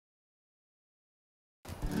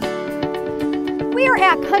here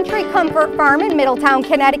at Country Comfort Farm in Middletown,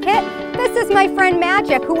 Connecticut. This is my friend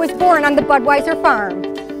Magic, who was born on the Budweiser farm.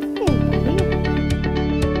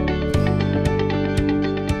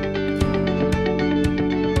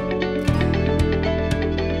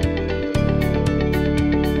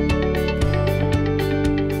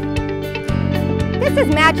 This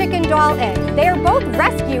is Magic and Dalton. They are both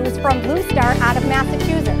rescues from Blue Star out of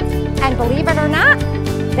Massachusetts. And believe it or not,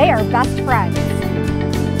 they are best friends.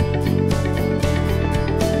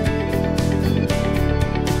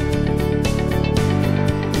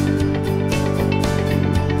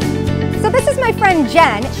 So this is my friend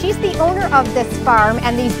Jen. She's the owner of this farm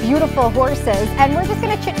and these beautiful horses. And we're just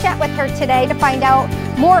going to chit-chat with her today to find out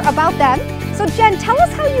more about them. So Jen, tell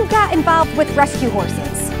us how you got involved with rescue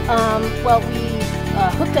horses. Well, we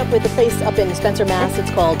hooked up with a place up in Spencer, Mass.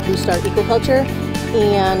 It's called Blue Star Ecoculture,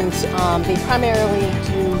 and they primarily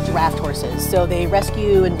do draft horses. So they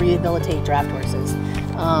rescue and rehabilitate draft horses.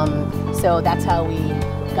 So that's how we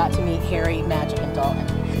got to meet Harry, Magic, and Dalton.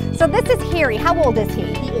 So this is Harry. How old is he?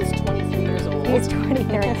 He is 23 years old. He is 23.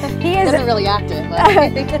 He doesn't really act it.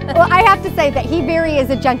 But well, I have to say that he very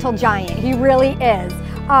is a gentle giant. He really is.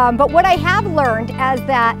 But what I have learned is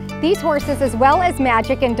that these horses, as well as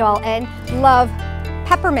Magic and Dalton, love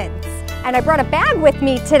peppermints. And I brought a bag with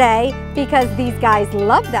me today because these guys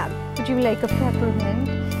love them. Would you like a peppermint?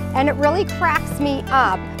 And it really cracks me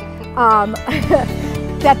up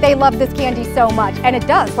that they love this candy so much. And it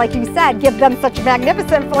does, like you said, give them such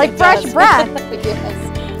magnificent, like fresh breath. Yes.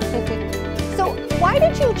 So why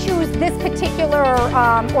did you choose this particular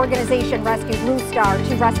organization, Rescue Blue Star,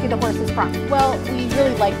 to rescue the horses from? Well, we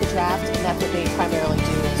really like the draft, and that's what they primarily do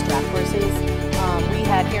is draft horses. We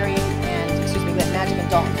had Harry we had Magic and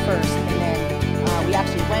Dalton first, and then we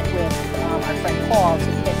actually went with our friend Paul to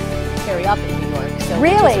pick Harry up in New York. So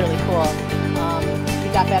really? It was really cool.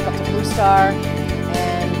 We got back up to Blue Star,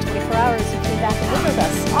 and 24 hours he came back and lived with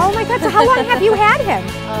us. Oh my God, so how long have you had him?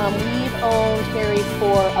 We've owned Harry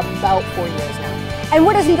for about 4 years now. And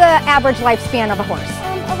what is the average lifespan of a horse?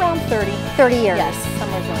 Around 30. 30 years? Yes,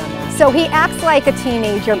 somewhere around there. So he acts like a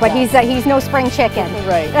teenager, but he's no spring chicken.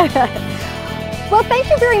 Right. Well, thank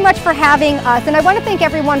you very much for having us, and I want to thank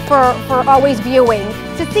everyone for always viewing.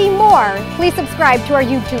 To see more, please subscribe to our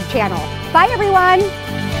YouTube channel. Bye, everyone.